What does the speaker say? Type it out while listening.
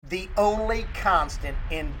The only constant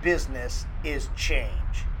in business is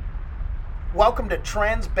change. Welcome to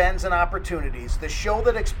Trends, Bends, and Opportunities, the show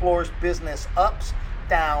that explores business ups,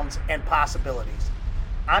 downs, and possibilities.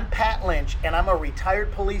 I'm Pat Lynch, and I'm a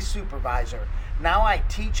retired police supervisor. Now I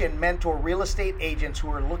teach and mentor real estate agents who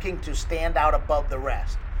are looking to stand out above the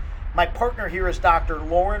rest. My partner here is Dr.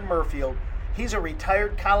 Lauren Murfield. He's a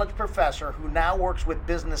retired college professor who now works with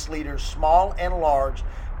business leaders, small and large,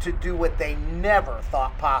 to do what they never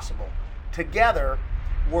thought possible. Together,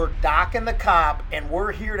 we're Doc and the Cop, and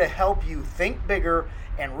we're here to help you think bigger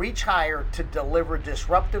and reach higher to deliver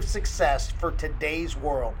disruptive success for today's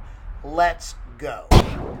world. Let's go.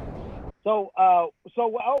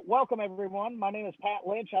 Welcome everyone. My name is Pat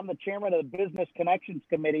Lynch. I'm the chairman of the Business Connections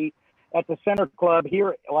Committee at the Center Club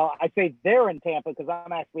here. Well, I say they're in Tampa because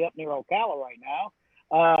I'm actually up near Ocala right now.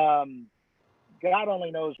 God only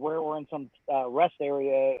knows where. We're in some rest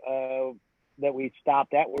area that we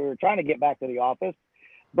stopped at. We were trying to get back to the office,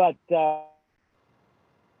 but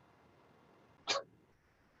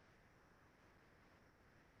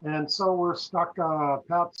and so we're stuck.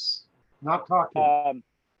 Pat's not talking.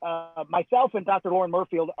 Myself and Dr. Lauren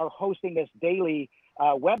Murfield are hosting this daily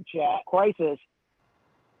web chat. Crisis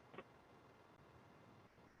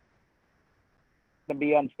to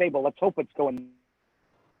be unstable. Let's hope it's going.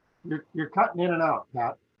 You're cutting in and out,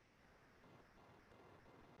 Pat.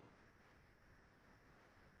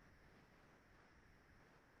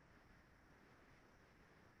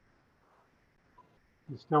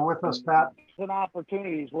 You still with us, Pat? And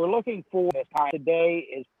opportunities we're looking for this time today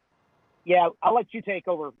is, yeah, I'll let you take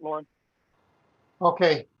over, Lauren.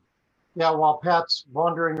 Okay. Yeah, while Pat's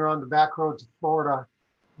wandering around the back roads of Florida,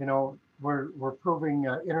 you know, we're proving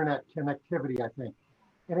internet connectivity, I think.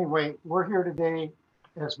 Anyway, we're here today,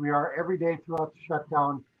 as we are every day throughout the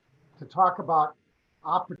shutdown, to talk about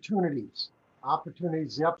opportunities,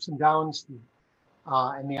 the ups and downs,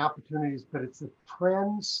 and the opportunities, but it's the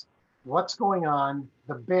trends, what's going on,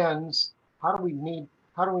 the bends, how do we need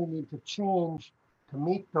to change to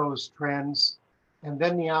meet those trends, and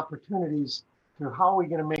then the opportunities to how are we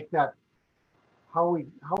going to make that, how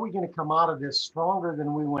are we going to come out of this stronger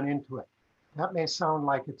than we went into it. That may sound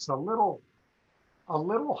like it's a little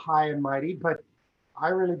high and mighty, but I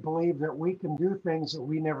really believe that we can do things that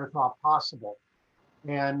we never thought possible.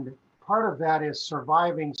 And part of that is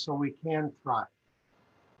surviving so we can thrive.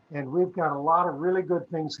 And we've got a lot of really good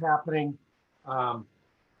things happening.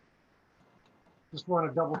 Just want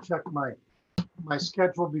to double check my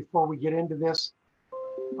schedule before we get into this.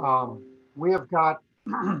 We have got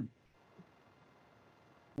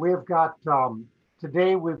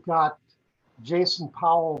today we've got Jason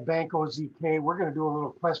Powell, Bank OZK. We're going to do a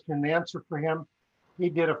little question and answer for him. He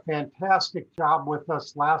did a fantastic job with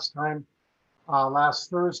us last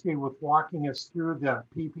Thursday with walking us through the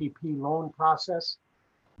PPP loan process.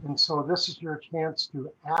 And so this is your chance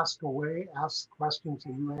to ask questions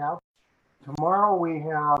that you have. Tomorrow we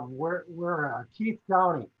have, Keith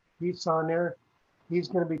Downey. He's on there. He's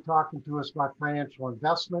going to be talking to us about financial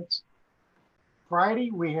investments. Friday,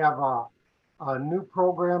 we have a new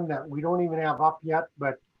program that we don't even have up yet,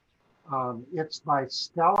 but it's by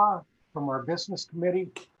Stella from our business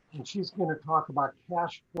committee, and she's going to talk about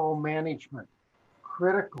cash flow management,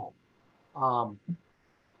 critical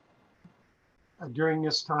during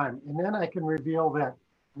this time. And then I can reveal that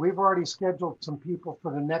we've already scheduled some people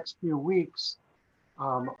for the next few weeks.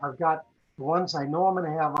 I've got the ones I know I'm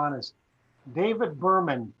going to have on is David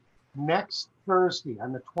Berman next Thursday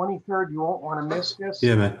on the 23rd. You won't want to miss this.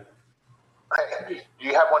 Yeah, man. Hey, do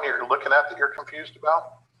you have one you're looking at that you're confused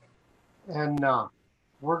about? And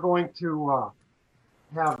we're going to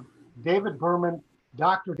have David Berman,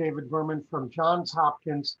 Dr. David Berman from Johns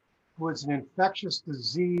Hopkins, who is an infectious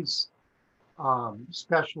disease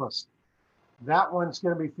specialist. That one's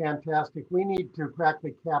going to be fantastic. We need to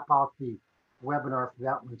practically cap out the webinar for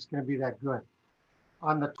that one. It's going to be that good.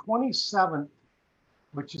 On the 27th,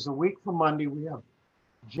 which is a week from Monday, we have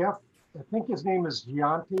Jeff, I think his name is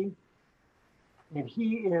Gianti, and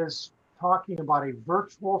he is talking about a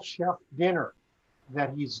virtual chef dinner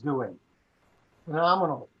that he's doing.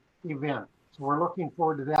 Phenomenal event. So we're looking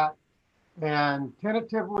forward to that. And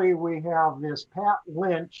tentatively, we have this Pat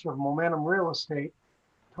Lynch of Momentum Real Estate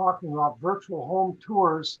talking about virtual home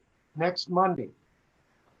tours next Monday.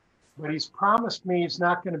 But he's promised me he's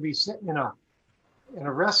not going to be sitting in a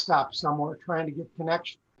rest stop somewhere trying to get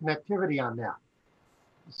connectivity on that.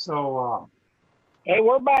 So, hey,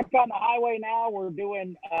 we're back on the highway now. We're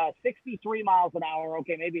doing 63 miles an hour.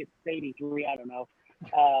 Okay, maybe it's 83. I don't know.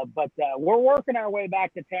 But we're working our way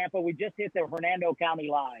back to Tampa. We just hit the Hernando County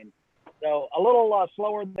line. So a little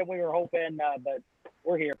slower than we were hoping, but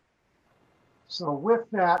We're here. So with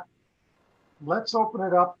that, let's open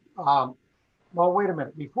it up. Well, wait a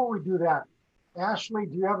minute. Before we do that, Ashley,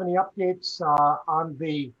 do you have any updates on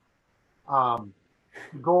the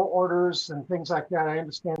goal orders and things like that? I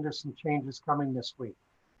understand there's some changes coming this week.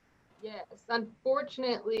 Yes,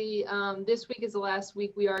 unfortunately, this week is the last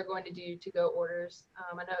week we are going to do to-go orders.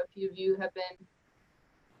 I know a few of you have been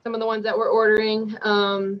some of the ones that we're ordering.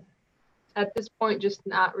 At this point, just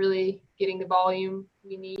not really getting the volume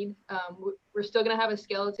we need. We're still going to have a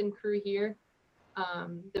skeleton crew here.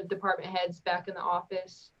 The department heads back in the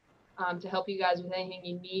office to help you guys with anything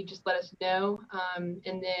you need. Just let us know.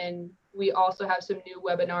 And then we also have some new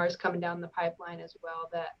webinars coming down the pipeline as well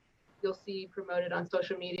that you'll see promoted on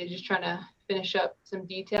social media, just trying to finish up some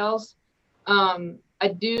details. I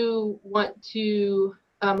do want to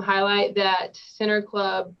highlight that Center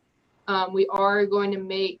Club, we are going to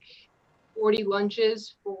make 40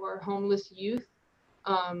 lunches for homeless youth.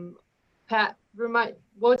 Pat,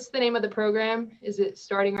 what's the name of the program? Is it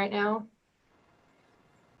starting right now?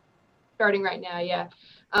 Starting right now, yeah.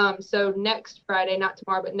 So next Friday, not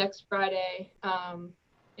tomorrow, but next Friday,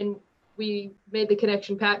 and we made the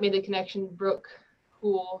connection, Pat made the connection, Brooke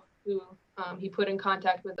Poole, who he put in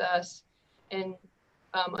contact with us. And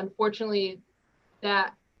unfortunately,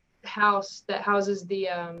 that house that houses the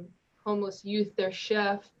homeless youth, their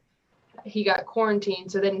chef, he got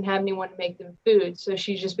quarantined, so they didn't have anyone to make them food. So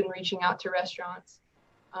she's just been reaching out to restaurants.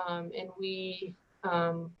 And we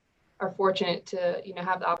are fortunate to,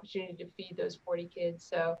 have the opportunity to feed those 40 kids.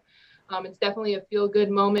 So it's definitely a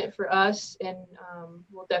feel-good moment for us, and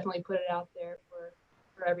we'll definitely put it out there for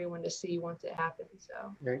everyone to see once it happens.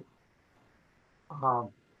 So. Okay.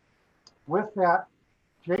 With that,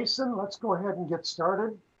 Jason, let's go ahead and get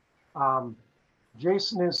started.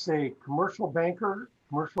 Jason is a commercial banker,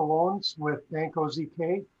 commercial loans with Bank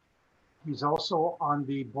OZK. He's also on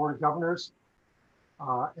the Board of Governors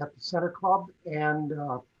at the Center Club and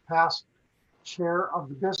past chair of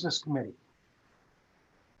the Business Committee.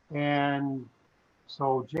 And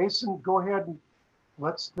so Jason, go ahead and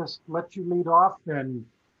let's just let you lead off, and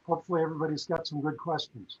hopefully everybody's got some good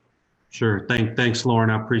questions. Sure. Thanks, Lauren.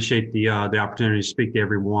 I appreciate the opportunity to speak to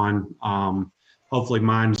everyone. Hopefully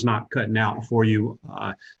mine's not cutting out for you.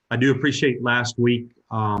 I do appreciate last week.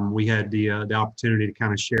 We had the opportunity to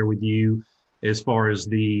kind of share with you as far as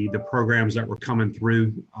the programs that were coming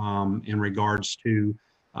through in regards to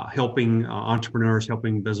helping entrepreneurs,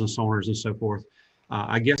 helping business owners and so forth.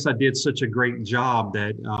 I guess I did such a great job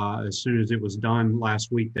that as soon as it was done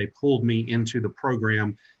last week, they pulled me into the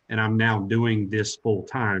program, and I'm now doing this full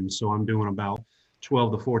time. So I'm doing about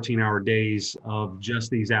 12 to 14-hour days of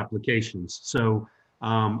just these applications. So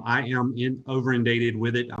I am over-inundated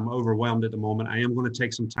with it. I'm overwhelmed at the moment. I am going to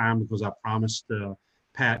take some time because I promised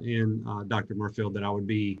Pat and Dr. Murfield that I would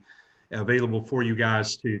be available for you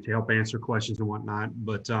guys to help answer questions and whatnot.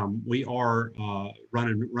 But we are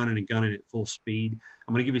running and gunning at full speed.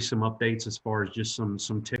 I'm going to give you some updates as far as just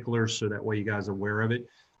some ticklers, so that way you guys are aware of it.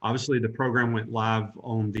 Obviously, the program went live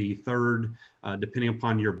on the 3rd. Depending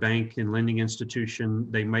upon your bank and lending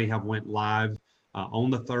institution, they may have went live on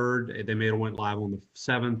the 3rd. They may have went live on the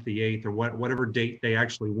 7th, the 8th, or whatever date they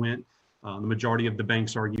actually went. The majority of the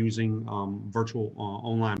banks are using virtual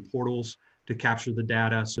online portals to capture the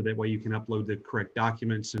data, so that way you can upload the correct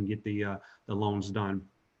documents and get the loans done.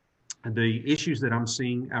 The issues that I'm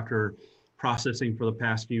seeing after processing for the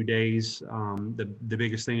past few days, the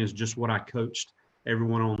biggest thing is just what I coached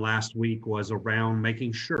everyone on last week, was around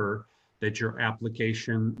making sure that your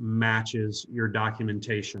application matches your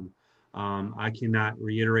documentation. I cannot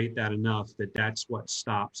reiterate that enough, that's what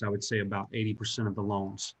stops, I would say, about 80% of the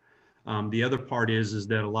loans. The other part is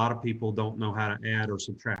that a lot of people don't know how to add or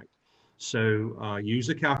subtract. So use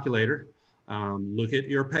a calculator, look at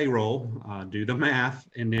your payroll, do the math,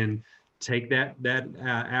 and then take that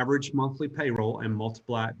average monthly payroll and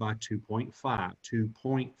multiply it by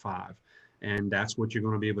 2.5. And that's what you're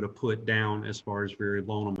going to be able to put down as far as your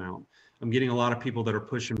loan amount. I'm getting a lot of people that are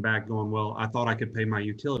pushing back going, well, I thought I could pay my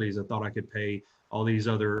utilities. I thought I could pay all these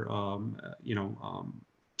other,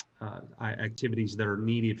 activities that are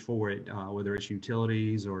needed for it, whether it's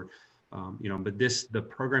utilities or, but the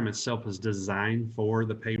program itself is designed for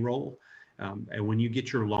the payroll. And when you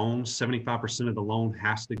get your loan, 75% of the loan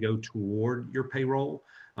has to go toward your payroll.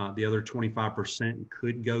 The other 25%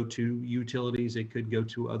 could go to utilities. It could go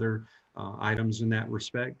to other items in that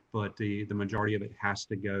respect, but the majority of it has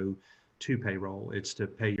to go to payroll. It's to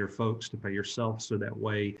pay your folks, to pay yourself, so that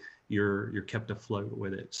way you're kept afloat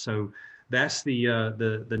with it. So that's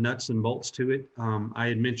the nuts and bolts to it. I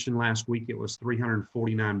had mentioned last week it was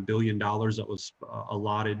 $349 billion that was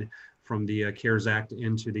allotted from the CARES Act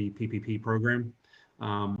into the PPP program.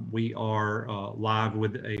 We are live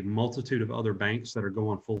with a multitude of other banks that are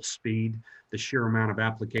going full speed. The sheer amount of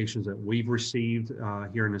applications that we've received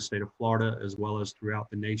here in the state of Florida, as well as throughout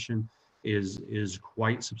the nation, is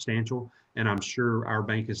quite substantial. And I'm sure our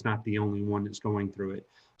bank is not the only one that's going through it.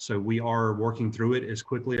 So we are working through it as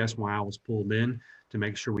quickly. That's why I was pulled in, to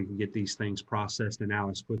make sure we can get these things processed and out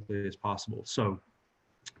as quickly as possible. So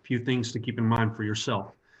a few things to keep in mind for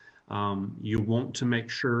yourself. You want to make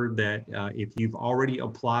sure that if you've already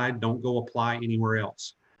applied, don't go apply anywhere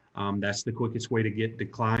else. That's the quickest way to get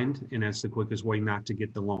declined, and that's the quickest way not to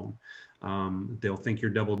get the loan. They'll think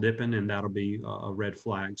you're double dipping, and that'll be a red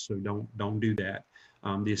flag. So don't do that.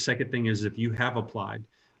 The second thing is, if you have applied,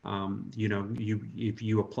 if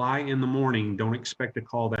you apply in the morning, don't expect a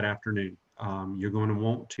call that afternoon. You're going to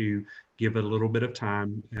want to give it a little bit of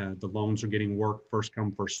time. The loans are getting worked first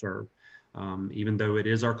come, first serve. Even though it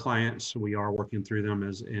is our clients, we are working through them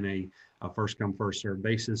as in a first come, first serve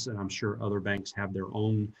basis. And I'm sure other banks have their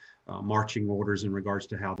own marching orders in regards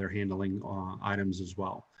to how they're handling items as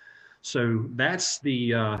well. So that's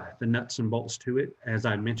the nuts and bolts to it. As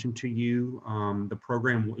I mentioned to you, the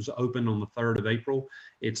program was open on the 3rd of April.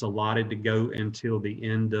 It's allotted to go until the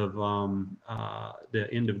end of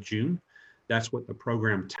June. That's what the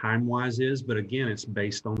program time-wise is. But again, it's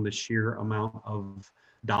based on the sheer amount of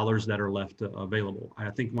dollars that are left available.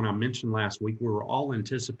 I think when I mentioned last week, we were all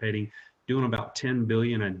anticipating doing about 10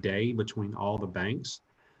 billion a day between all the banks.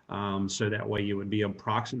 So that way it would be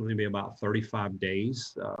approximately about 35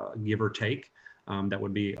 days, give or take, that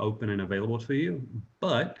would be open and available to you.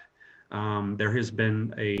 But there has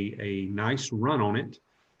been a nice run on it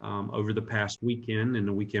over the past weekend and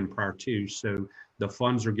the weekend prior to. So the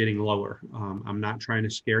funds are getting lower. I'm not trying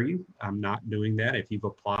to scare you. I'm not doing that. If you've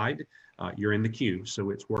applied, you're in the queue.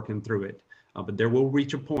 So it's working through it. But there will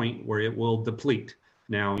reach a point where it will deplete.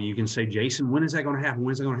 Now you can say, Jason, when is that going to happen?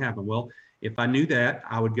 When is that going to happen? Well, if I knew that,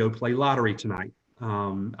 I would go play lottery tonight.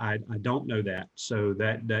 I don't know that. So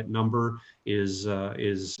that number is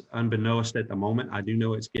unbeknownst at the moment. I do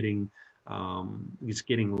know it's getting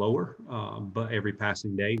lower, but every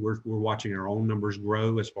passing day, we're watching our own numbers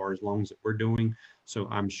grow as far as loans that we're doing. So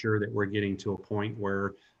I'm sure that we're getting to a point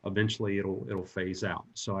where eventually it'll phase out.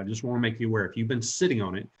 So I just want to make you aware, if you've been sitting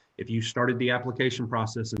on it, if you started the application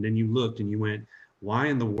process and then you looked and you went, why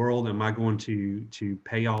in the world am I going to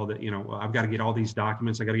pay all that? I've got to get all these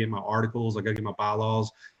documents. I got to get my articles. I got to get my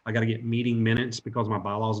bylaws. I got to get meeting minutes because my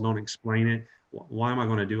bylaws don't explain it. Why am I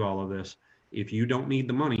going to do all of this? If you don't need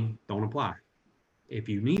the money, don't apply. If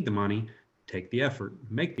you need the money, take the effort,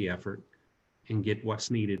 make the effort, and get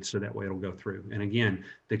what's needed so that way it'll go through. And again,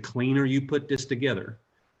 the cleaner you put this together,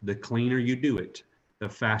 the cleaner you do it, the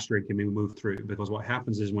faster it can be moved through. Because what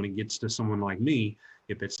happens is when it gets to someone like me,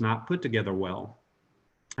 if it's not put together well,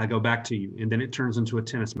 I go back to you, and then it turns into a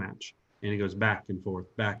tennis match, and it goes back and forth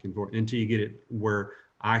until you get it where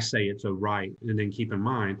I say it's so right. And then keep in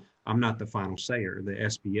mind, I'm not the final sayer. The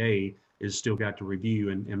SBA is still got to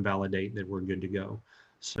review and validate that we're good to go.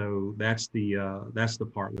 So that's the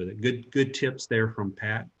part with it. Good tips there from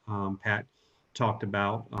Pat. Pat talked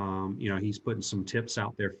about, he's putting some tips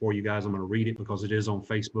out there for you guys. I'm going to read it because it is on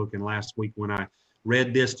Facebook. And last week when I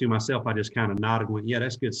read this to myself, I just kind of nodded and went, yeah,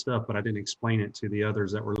 that's good stuff. But I didn't explain it to the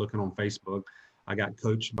others that were looking on Facebook. I got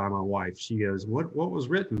coached by my wife. She goes, what was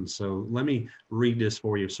written? So let me read this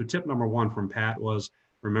for you. So tip number 1 from Pat was,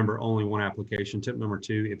 remember, only one application. Tip number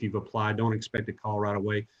 2, if you've applied, don't expect a call right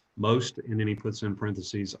away. Most, and then he puts in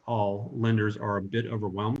parentheses, all lenders are a bit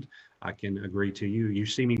overwhelmed. I can agree to you. You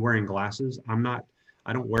see me wearing glasses.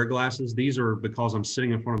 I don't wear glasses. These are because I'm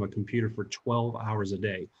sitting in front of a computer for 12 hours a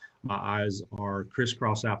day. My eyes are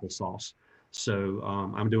crisscross applesauce. So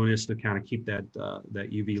I'm doing this to kind of keep that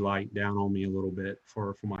UV light down on me a little bit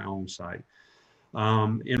for my own side.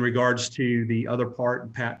 In regards to the other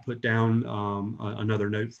part, Pat put down another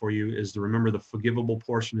note for you is to remember the forgivable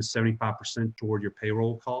portion is 75% toward your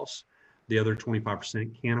payroll costs. The other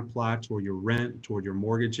 25% can apply toward your rent, toward your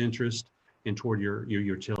mortgage interest, and toward your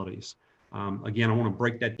utilities. Again, I want to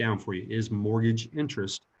break that down for you. It is mortgage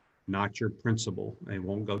interest, not your principal. It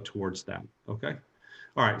won't go towards that. Okay.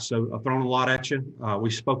 All right. So I've thrown a lot at you. We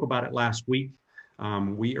spoke about it last week.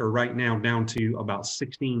 We are right now down to about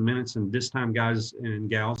 16 minutes. And this time, guys and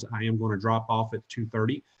gals, I am going to drop off at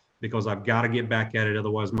 2:30 because I've got to get back at it.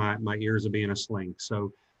 Otherwise, my ears will be in a sling.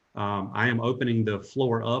 So I am opening the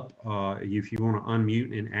floor up. If you want to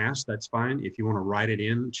unmute and ask, that's fine. If you want to write it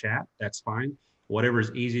in chat, that's fine. Whatever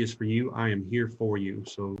is easiest for you, I am here for you.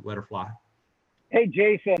 So let her fly. Hey,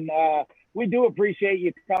 Jason, we do appreciate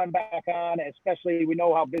you coming back on, especially we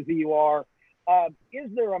know how busy you are. is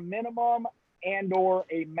there a minimum and or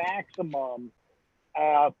a maximum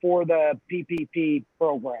for the PPP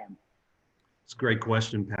program? It's a great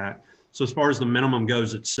question, Pat. So as far as the minimum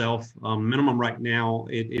goes itself, minimum right now,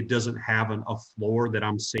 it doesn't have a floor that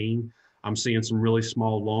I'm seeing. I'm seeing some really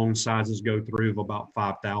small loan sizes go through of about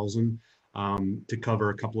 5,000 to cover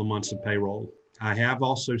a couple of months of payroll. I have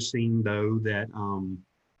also seen though that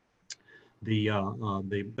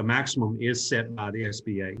the maximum is set by the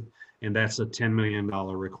SBA, and that's a $10 million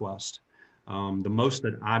request. The most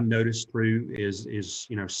that I've noticed through is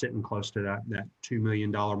sitting close to that $2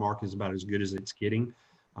 million mark is about as good as it's getting.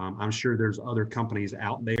 I'm sure there's other companies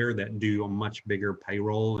out there that do a much bigger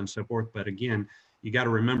payroll and so forth. But again, you got to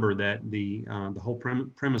remember that the whole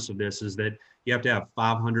premise of this is that you have to have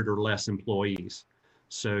 500 or less employees.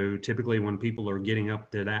 So typically when people are getting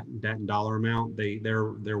up to that dollar amount,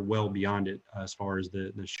 they're well beyond it as far as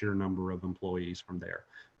the sheer number of employees from there.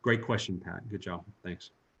 Great question, Pat. Good job.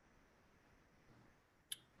 Thanks.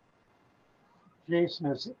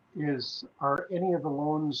 Jason, are any of the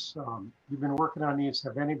loans you've been working on these,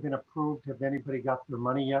 have any been approved? Have anybody got their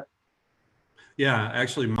money yet? Yeah,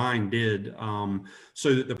 actually mine did.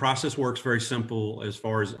 So the process works very simple as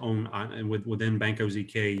far as within Bank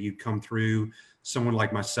OZK, you come through, someone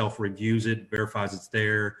like myself reviews it, verifies it's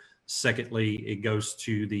there. Secondly, it goes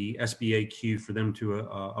to the SBA queue for them to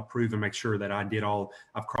approve and make sure that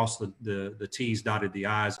I've crossed the T's, dotted the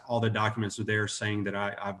I's, all the documents are there saying that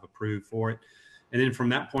I've approved for it. And then from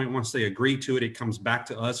that point, once they agree to it, it comes back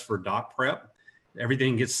to us for doc prep.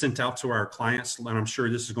 Everything gets sent out to our clients, and I'm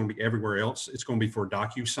sure this is going to be everywhere else. It's going to be for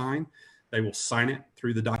DocuSign. They will sign it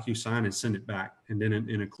through the DocuSign and send it back. And then,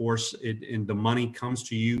 and of course, and the money comes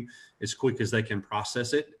to you as quick as they can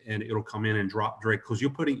process it, and it'll come in and drop direct because you're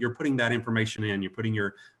putting that information in. You're putting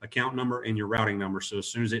your account number and your routing number. So as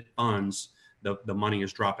soon as it funds, the money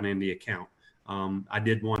is dropping in the account. I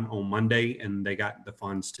did one on Monday, and they got the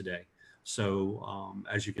funds today. So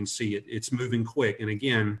as you can see, it's moving quick. And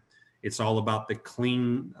again, it's all about the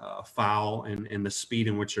clean file and the speed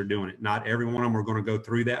in which they're doing it. Not every one of them are going to go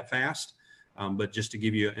through that fast, but just to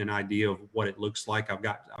give you an idea of what it looks like, I've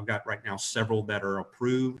got right now several that are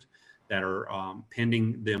approved, that are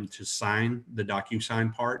pending them to sign the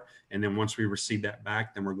DocuSign part. And then once we receive that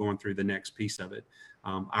back, then we're going through the next piece of it.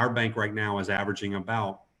 Our bank right now is averaging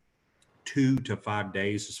about 2 to 5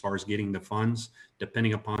 days as far as getting the funds,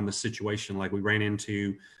 depending upon the situation. Like we ran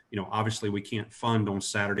into, obviously we can't fund on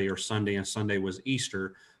Saturday or Sunday, and Sunday was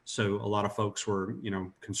Easter. So a lot of folks were,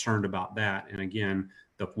 concerned about that. And again,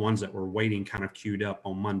 the ones that were waiting kind of queued up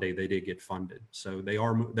on Monday, they did get funded. So they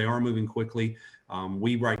are moving quickly.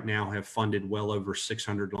 We right now have funded well over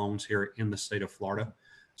 600 loans here in the state of Florida.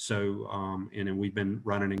 So, and then we've been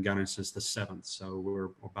running and gunning since the 7th. So we're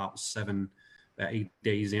about 8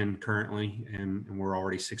 days in currently, and we're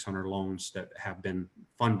already 600 loans that have been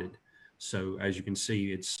funded. So as you can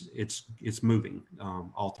see, it's moving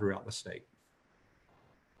all throughout the state.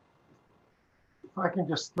 If I can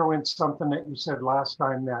just throw in something that you said last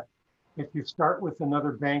time, that if you start with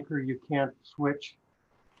another banker, you can't switch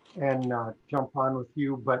and jump on with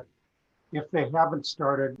you. But if they haven't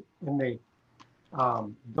started and they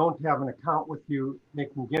don't have an account with you, they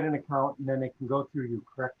can get an account and then they can go through you,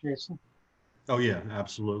 correct, Jason? Oh yeah,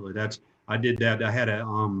 absolutely. I did that. I had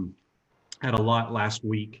a lot last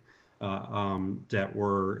week that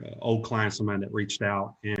were old clients of mine that reached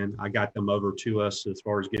out, and I got them over to us as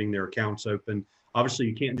far as getting their accounts open. Obviously,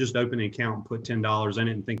 you can't just open an account and put $10 in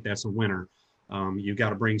it and think that's a winner. You've got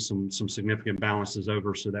to bring some significant balances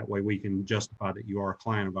over so that way we can justify that you are a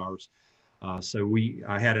client of ours. So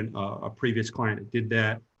I had a previous client that did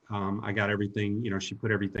that. I got everything, she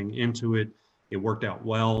put everything into it. It worked out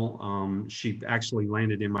well. She actually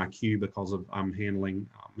landed in my queue because I'm handling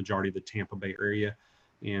majority of the Tampa Bay area.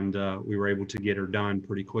 And we were able to get her done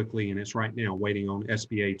pretty quickly. And it's right now waiting on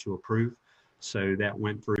SBA to approve. So that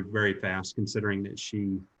went through very fast, considering that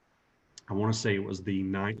I want to say it was the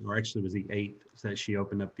 9th, or actually it was the 8th that she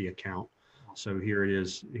opened up the account. So here it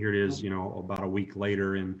is, about a week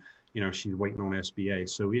later, and, she's waiting on SBA.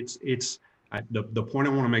 So the point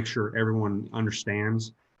I want to make sure everyone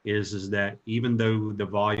understands is that even though the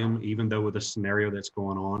volume, even though with the scenario that's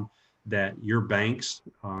going on, that your banks,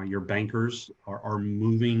 your bankers are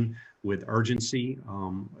moving with urgency.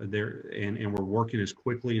 And we're working as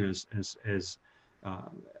quickly and as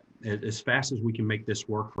fast as we can make this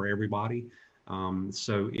work for everybody.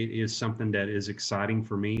 So it is something that is exciting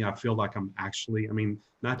for me. I feel like I'm actually,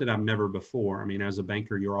 not that I've never before. As a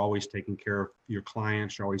banker, you're always taking care of your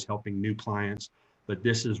clients. You're always helping new clients. But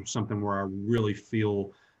this is something where I really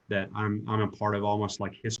feel that I'm a part of, almost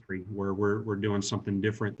like history, where we're doing something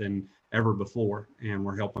different than ever before, and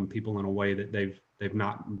we're helping people in a way that they've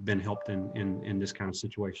not been helped in this kind of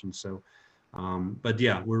situation. So, but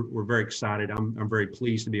yeah, we're very excited. I'm very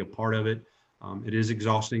pleased to be a part of it. It is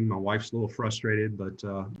exhausting. My wife's a little frustrated, but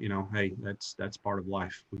you know, hey, that's part of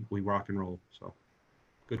life. We rock and roll. So,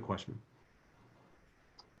 good question.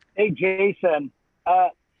 Hey, Jason,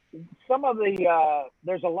 some of the,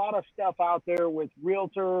 there's a lot of stuff out there with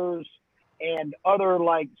realtors and other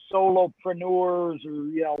like solopreneurs or,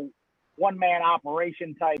 you know, one-man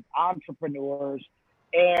operation type entrepreneurs.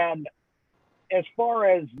 And as far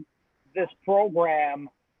as this program,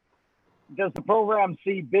 does the program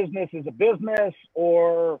see business as a business,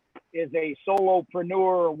 or is a solopreneur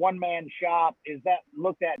or one-man shop, is that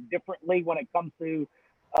looked at differently when it comes to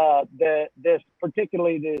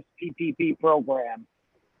particularly this PPP program?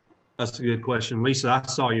 That's a good question. Lisa, I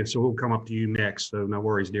saw you, so we'll come up to you next. So no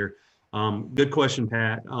worries, dear. Good question,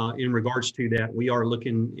 Pat. In regards to that, we are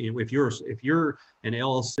looking, if you're an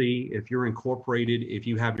LLC, if you're incorporated, if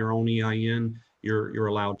you have your own EIN, you're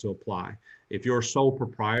allowed to apply. If you're a sole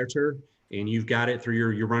proprietor and you've got it through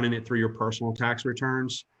you're running it through your personal tax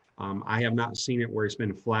returns, I have not seen it where it's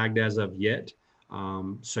been flagged as of yet.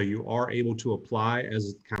 So you are able to apply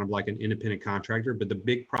as kind of like an independent contractor, but the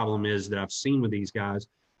big problem is that I've seen with these guys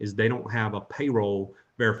is they don't have a payroll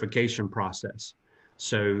verification process.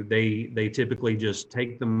 So they typically just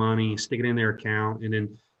take the money, stick it in their account, and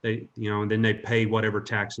then they pay whatever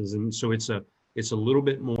taxes. And so it's a little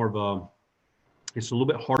bit more of it's a little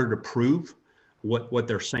bit harder to prove what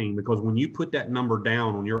they're saying, because when you put that number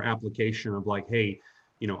down on your application of like, hey,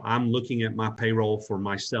 you know, I'm looking at my payroll for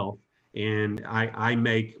myself, and I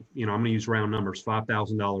make, you know, I'm going to use round numbers,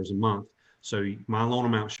 $5,000 a month. So my loan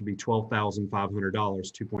amount should be $12,500,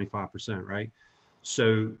 2.5%, right?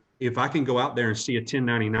 So if I can go out there and see a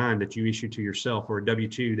 1099 that you issue to yourself, or a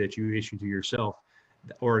W-2 that you issue to yourself,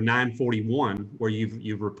 or a 941 where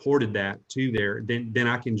you've reported that to there, then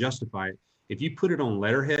I can justify it. If you put it on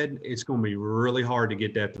letterhead, it's going to be really hard to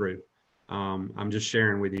get that through. I'm just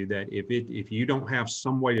sharing with you that if you don't have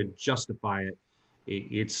some way to justify it,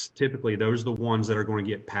 it's typically those are the ones that are going to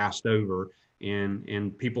get passed over,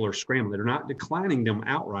 and people are scrambling. They're not declining them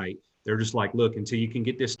outright. They're just like, look, until you can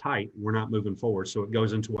get this tight, we're not moving forward. So it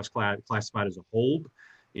goes into what's classified as a hold,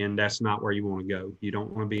 and that's not where you want to go. You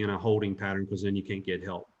don't want to be in a holding pattern, because then you can't get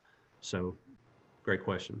help. So great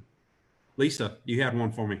question. Lisa, you had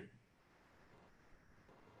one for me.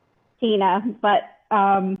 Tina, but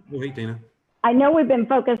Hey, Tina. I know we've been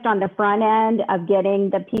focused on the front end of getting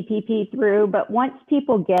the PPP through, but once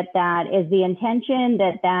people get that, is the intention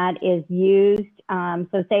that is used?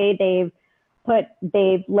 So say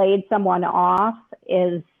they've laid someone off,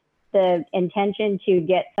 is the intention to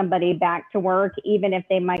get somebody back to work, even if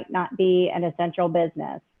they might not be an essential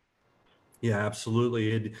business? Yeah,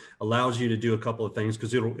 absolutely. It allows you to do a couple of things,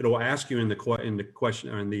 because it'll ask you in the question,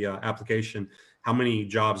 or in the application, how many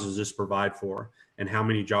jobs does this provide for, and how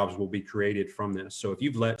many jobs will be created from this. So if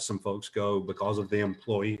you've let some folks go because of the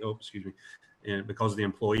because of the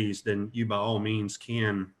employees, then you by all means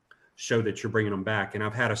can show that you're bringing them back. And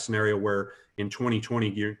I've had a scenario where in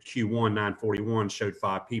 2020 Q1 941 showed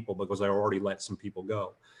 5 people because I already let some people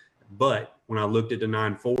go. But when I looked at the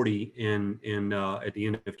 940 at the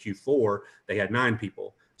end of Q4, they had 9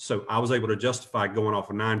 people. So I was able to justify going off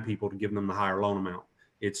of 9 people to give them the higher loan amount.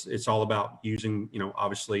 It's all about using, you know,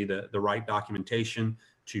 obviously the right documentation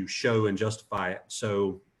to show and justify it.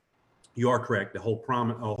 So you are correct. The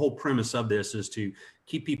whole premise of this is to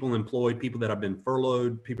keep people employed, people that have been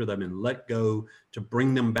furloughed, people that have been let go, to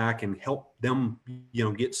bring them back and help them, you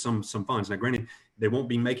know, get some funds. Now, granted, they won't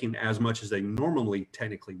be making as much as they normally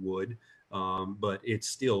technically would, but it's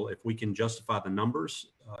still, if we can justify the numbers,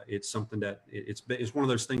 it's something that it's one of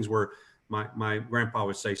those things where my grandpa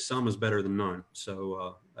would say some is better than none.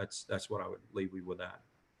 So that's what I would leave you with that.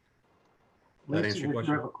 Lisa, That answer your you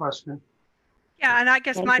question? have a question? Yeah, and I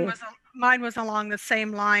guess Thank mine you. was along the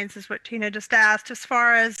same lines as what Tina just asked, as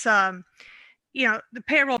far as you know, the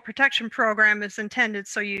payroll protection program is intended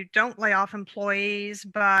so you don't lay off employees,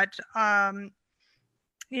 but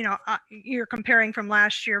you know, you're comparing from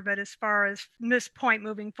last year, but as far as from this point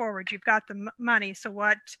moving forward, you've got the money. So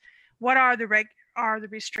what are the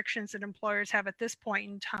restrictions that employers have at this point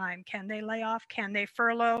in time? Can they lay off? Can they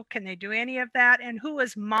furlough? Can they do any of that? And who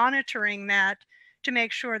is monitoring that to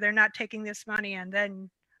make sure they're not taking this money and then,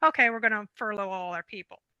 okay, we're going to furlough all our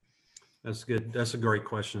people? That's good. That's a great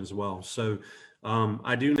question as well. So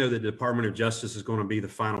I do know that the Department of Justice is going to be the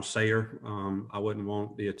final sayer. I wouldn't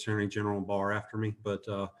want the Attorney General Barr after me, but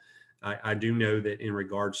I do know that in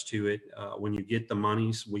regards to it, when you get the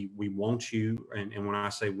monies, we want you, and when I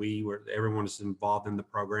say we, everyone is involved in the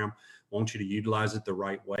program, want you to utilize it the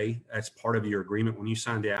right way. That's part of your agreement. When you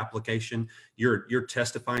sign the application, you're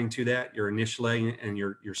testifying to that. You're initialing and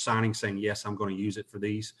you're signing saying, yes, I'm going to use it for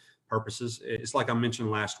these purposes. It's like I mentioned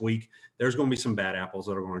last week, there's going to be some bad apples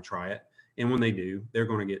that are going to try it. And when they do, they're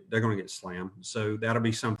going to get slammed. So that'll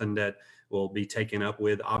be something that will be taken up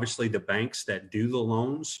with, obviously, the banks that do the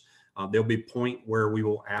loans. There'll be a point where we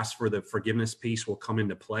will ask for the forgiveness piece will come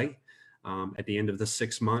into play at the end of the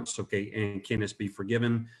 6 months. Okay, and can this be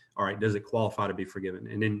forgiven? All right, does it qualify to be forgiven?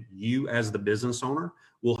 And then you, as the business owner,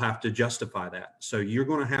 will have to justify that. So you're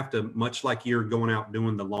going to have to, much like you're going out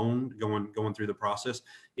doing the loan, going through the process,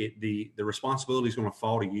 the responsibility is going to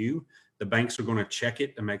fall to you. The banks are going to check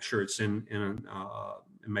it to make sure it's and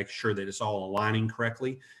make sure that it's all aligning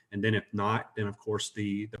correctly. And then if not, then of course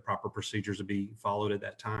the proper procedures will be followed at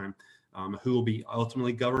that time. Who will be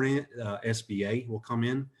ultimately governing it? SBA will come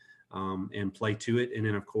in and play to it. And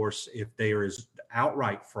then of course, if there is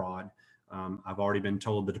outright fraud, I've already been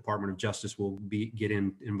told the Department of Justice will get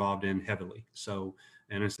involved in heavily. So,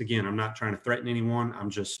 and it's, again, I'm not trying to threaten anyone.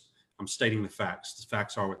 I'm stating the facts. The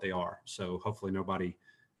facts are what they are. So hopefully nobody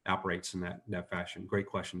operates in that fashion. Great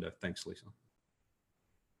question, Dave. Thanks, Lisa.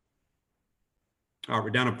 All right,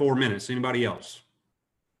 we're down to 4 minutes. Anybody else?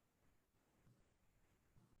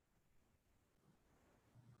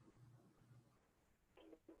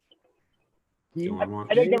 I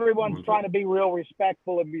think everyone's trying to be real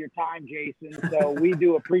respectful of your time, Jason. So we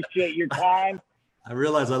do appreciate your time. I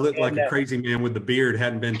realize I look like a crazy man with the beard,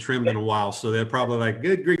 hadn't been trimmed in a while. So they're probably like,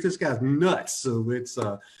 good grief, this guy's nuts. So it's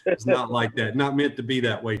not like that. Not meant to be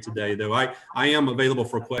that way today, though. I am available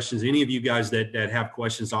for questions. Any of you guys that have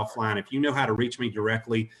questions offline, if you know how to reach me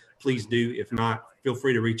directly, please do. If not, feel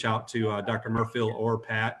free to reach out to Dr. Murfield or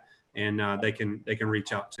Pat, and they can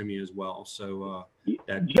reach out to me as well. So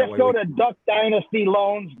just go to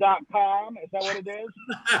duckdynastyloans.com. Is that what it is?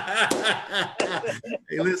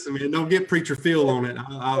 Hey, listen, man, don't get Preacher Phil on it.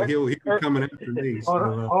 He'll be coming after me.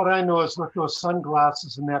 So, all I know is with those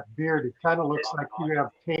sunglasses and that beard, it kind of looks like you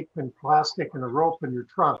have tape and plastic and a rope in your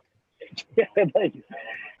trunk.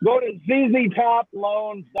 Go to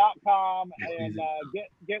zztoploans.com and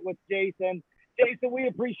get with Jason. Jason, we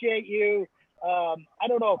appreciate you. I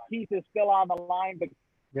don't know if Keith is still on the line, but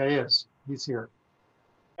yeah, he is. He's here.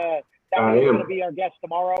 He's going to be our guest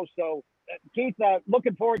tomorrow. So, Keith,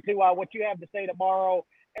 looking forward to what you have to say tomorrow.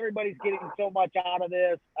 Everybody's getting so much out of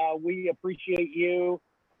this. We appreciate you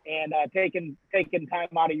and taking time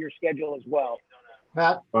out of your schedule as well.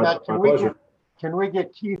 Pat, can we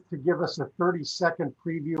get Keith to give us a 30-second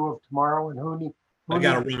preview of tomorrow and who I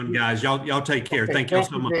got to run, guys. Y'all take care. Okay, thank y'all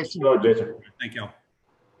so much. Jason. Thank y'all.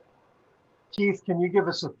 Keith, can you give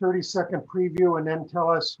us a 30-second preview and then tell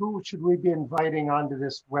us who should we be inviting onto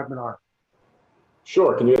this webinar?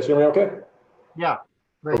 Sure. Can you guys hear me okay? Yeah.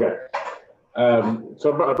 Great. Okay.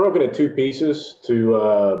 So I broke it into two pieces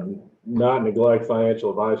to not neglect financial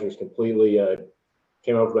advisors completely.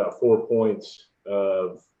 Came up with about 4 points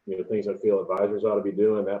of things I feel advisors ought to be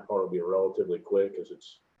doing. That part will be relatively quick because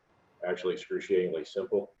it's actually excruciatingly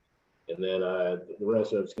simple. And then the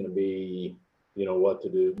rest of it's going to be what to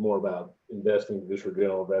do, more about investing just for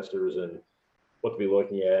general investors and what to be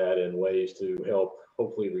looking at and ways to help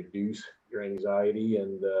hopefully reduce your anxiety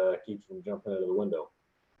and keep from jumping out of the window.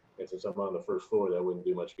 And since I'm on the first floor, that wouldn't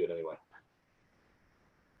do much good anyway.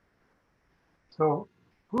 So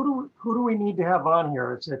who do we need to have on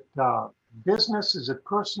here? Is it business? Is it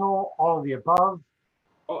personal? All of the above?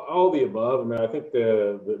 All of the above. I mean, I think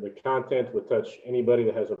the content would touch anybody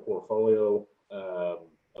that has a portfolio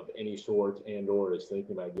of any sort and or is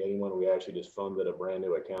thinking about getting one. We actually just funded a brand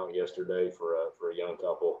new account yesterday for a young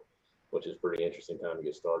couple, which is a pretty interesting time to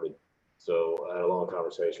get started. So I had a long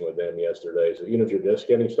conversation with them yesterday. So even if you're just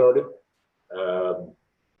getting started, I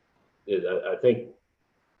think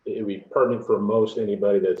it would be pertinent for most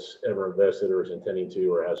anybody that's ever invested or is intending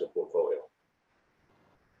to or has a portfolio.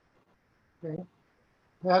 Okay.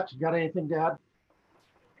 Pat, you got anything to add?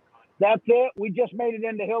 That's it. We just made it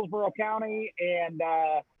into Hillsborough County, and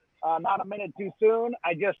not a minute too soon.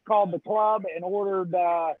 I just called the club and ordered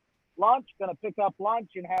lunch. Going to pick up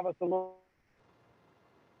lunch and have us a little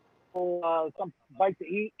some bite to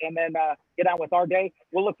eat, and then get on with our day.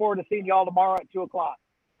 We'll look forward to seeing you all tomorrow at 2 o'clock.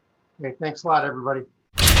 Okay, thanks a lot, everybody.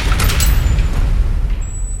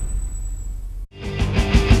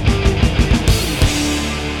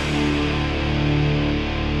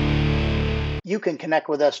 You can connect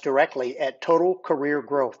with us directly at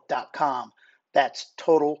totalcareergrowth.com. That's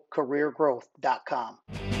totalcareergrowth.com.